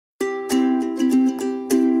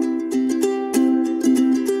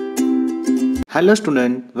Hello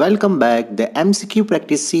student, welcome back the MCQ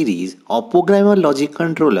practice series of Programmable Logic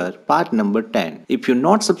Controller part number 10. If you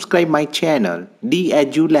not subscribe my channel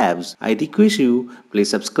DEDU Labs, I request you please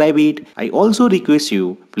subscribe it. I also request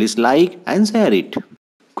you please like and share it.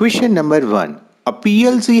 Question number 1. A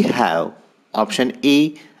PLC have option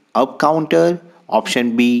A up counter,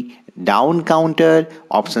 option B down counter,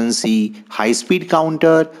 option C high speed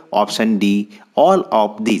counter, option D all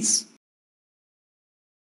of these.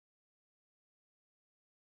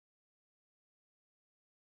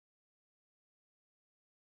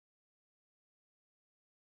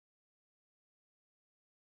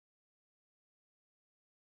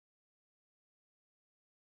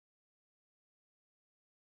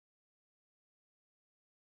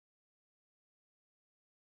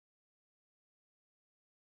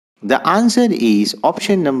 The answer is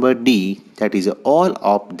option number D, that is all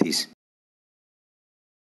of this.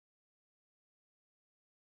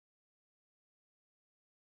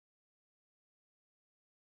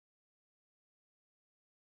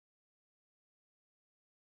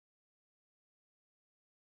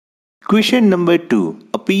 Question number 2.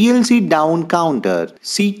 A PLC down counter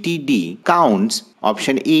CTD counts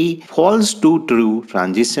option A false to true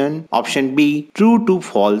transition, option B true to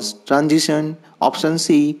false transition, option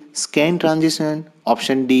C scan transition,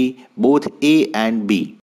 option D both A and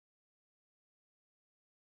B.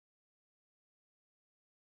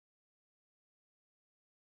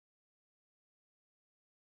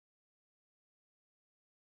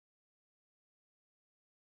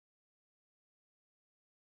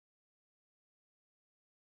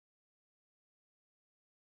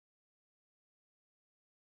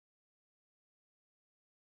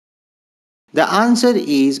 The answer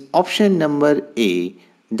is option number A,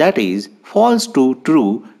 that is false to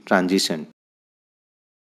true transition.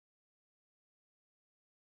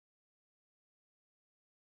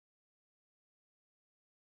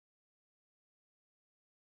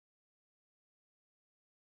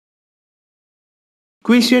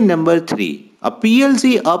 Question number 3. A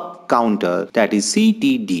PLC up counter, that is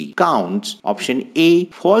CTD, counts option A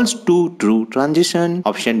false to true transition,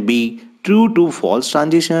 option B true to false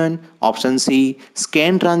transition, option C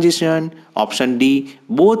scan transition, option D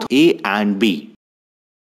both A and B.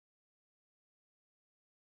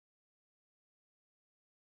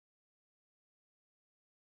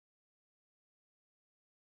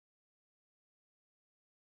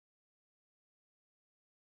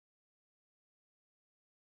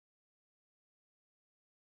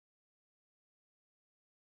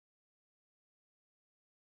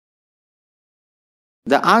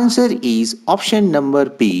 The answer is option number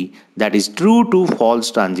B, that is true to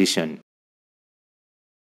false transition.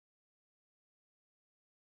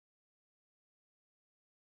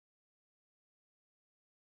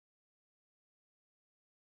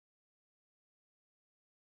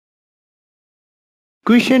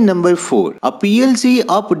 Question number 4. A PLC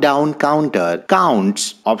up-down counter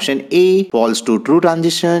counts option A false to true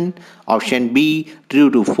transition, option B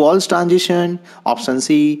true to false transition, option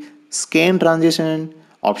C scan transition,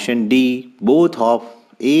 option D both of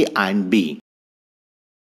A and B.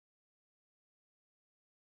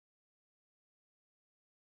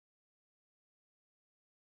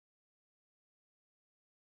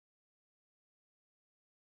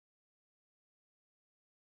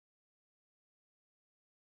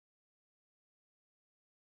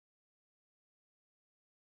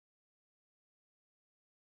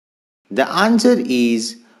 The answer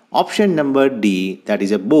is option number D, that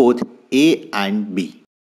is both A and B.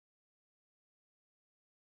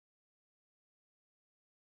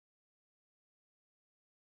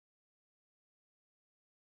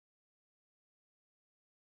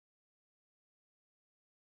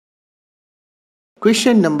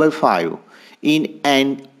 Question number 5. In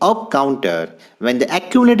an up counter, when the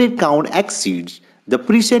accumulated count exceeds the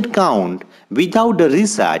preset count without the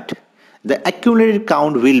reset, the accumulated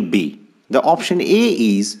count will be. The option A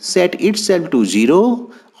is set itself to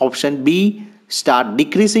 0, option B start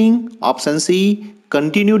decreasing, option C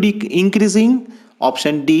continue increasing,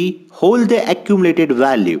 option D hold the accumulated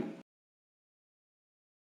value.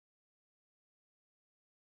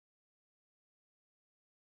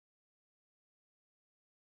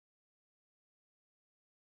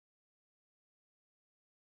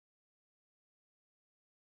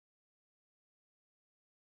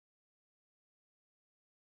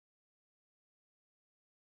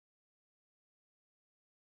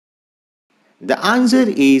 The answer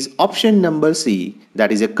is option number C,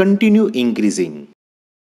 that is a continue increasing.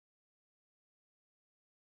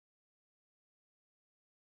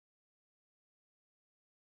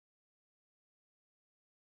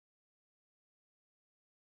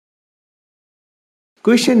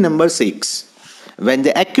 Question number 6. When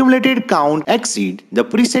the accumulated count exceeds the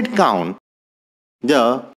preset count,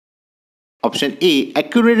 the option A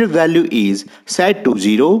accurate value is set to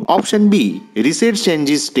 0. Option B reset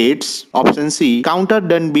changes states. Option C counter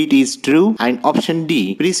done bit is true. And option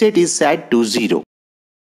D preset is set to 0.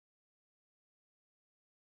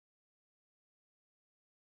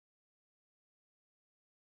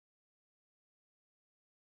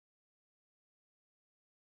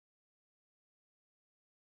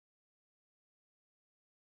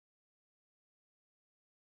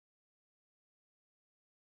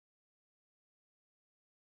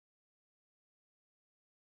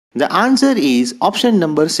 The answer is option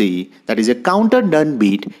number C, that is a counter done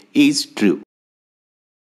bit is true.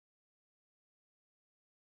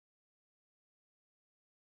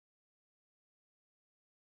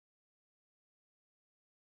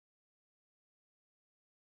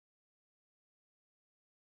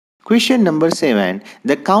 Question number 7.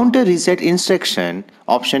 The counter reset instruction.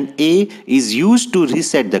 Option A is used to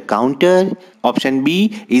reset the counter. Option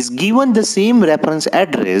B is given the same reference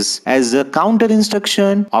address as the counter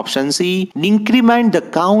instruction. Option C increment the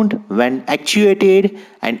count when actuated.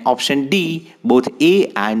 And option D both A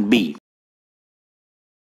and B.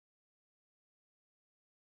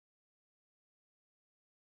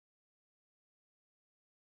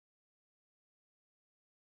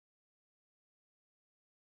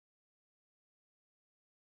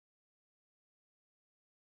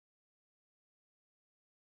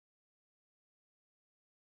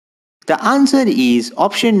 The answer is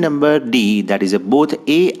option number D, that is both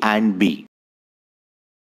A and B.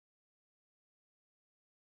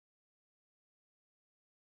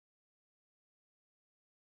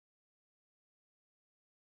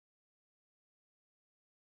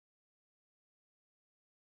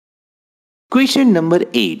 Question number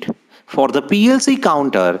 8. For the PLC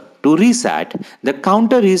counter to reset, the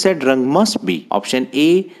counter reset rung must be option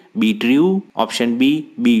A be true, option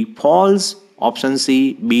B be false, option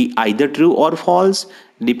C be either true or false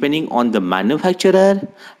depending on the manufacturer,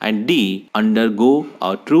 and D undergo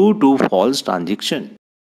a true to false transition.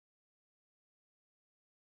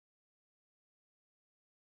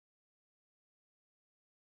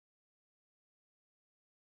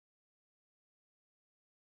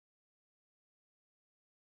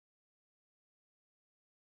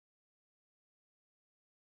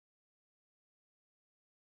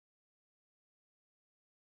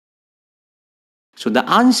 So the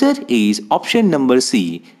answer is option number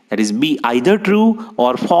C, that is be either true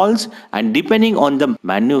or false and depending on the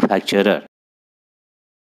manufacturer.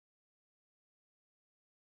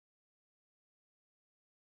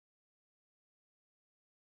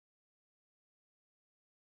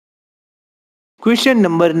 Question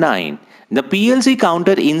number 9. The PLC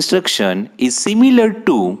counter instruction is similar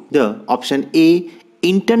to the option A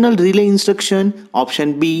internal relay instruction,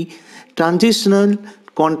 option B transitional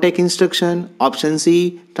contact instruction, option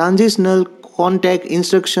C transitional contact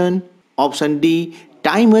instruction, option D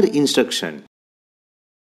timer instruction.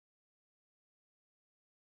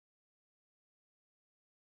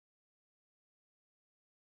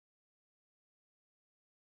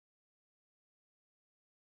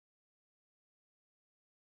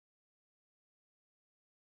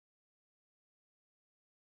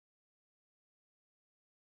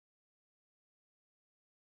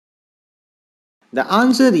 The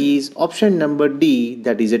answer is option number D,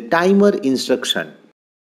 that is a timer instruction.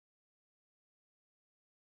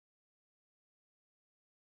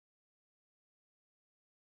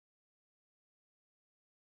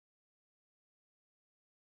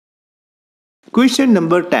 Question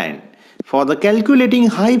number 10. For the calculating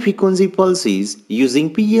high frequency pulses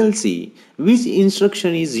using PLC, which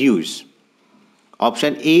instruction is used?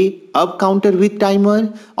 Option A up counter with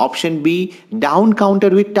timer, option B down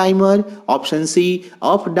counter with timer, option C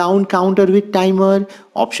up down counter with timer,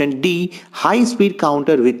 option D high speed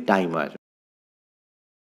counter with timer.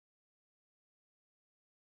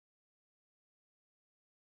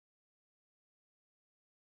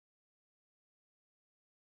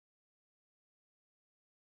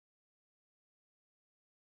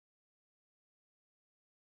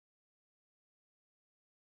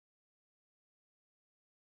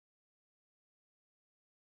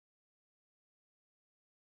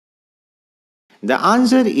 The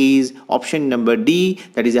answer is option number D,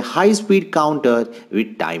 that is a high speed counter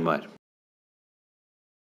with timer.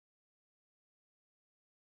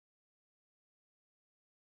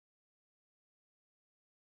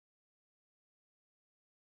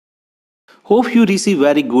 Hope you receive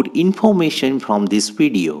very good information from this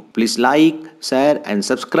video. Please like, share and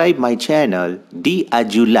subscribe my channel D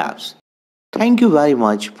Aju Labs. Thank you very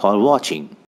much for watching.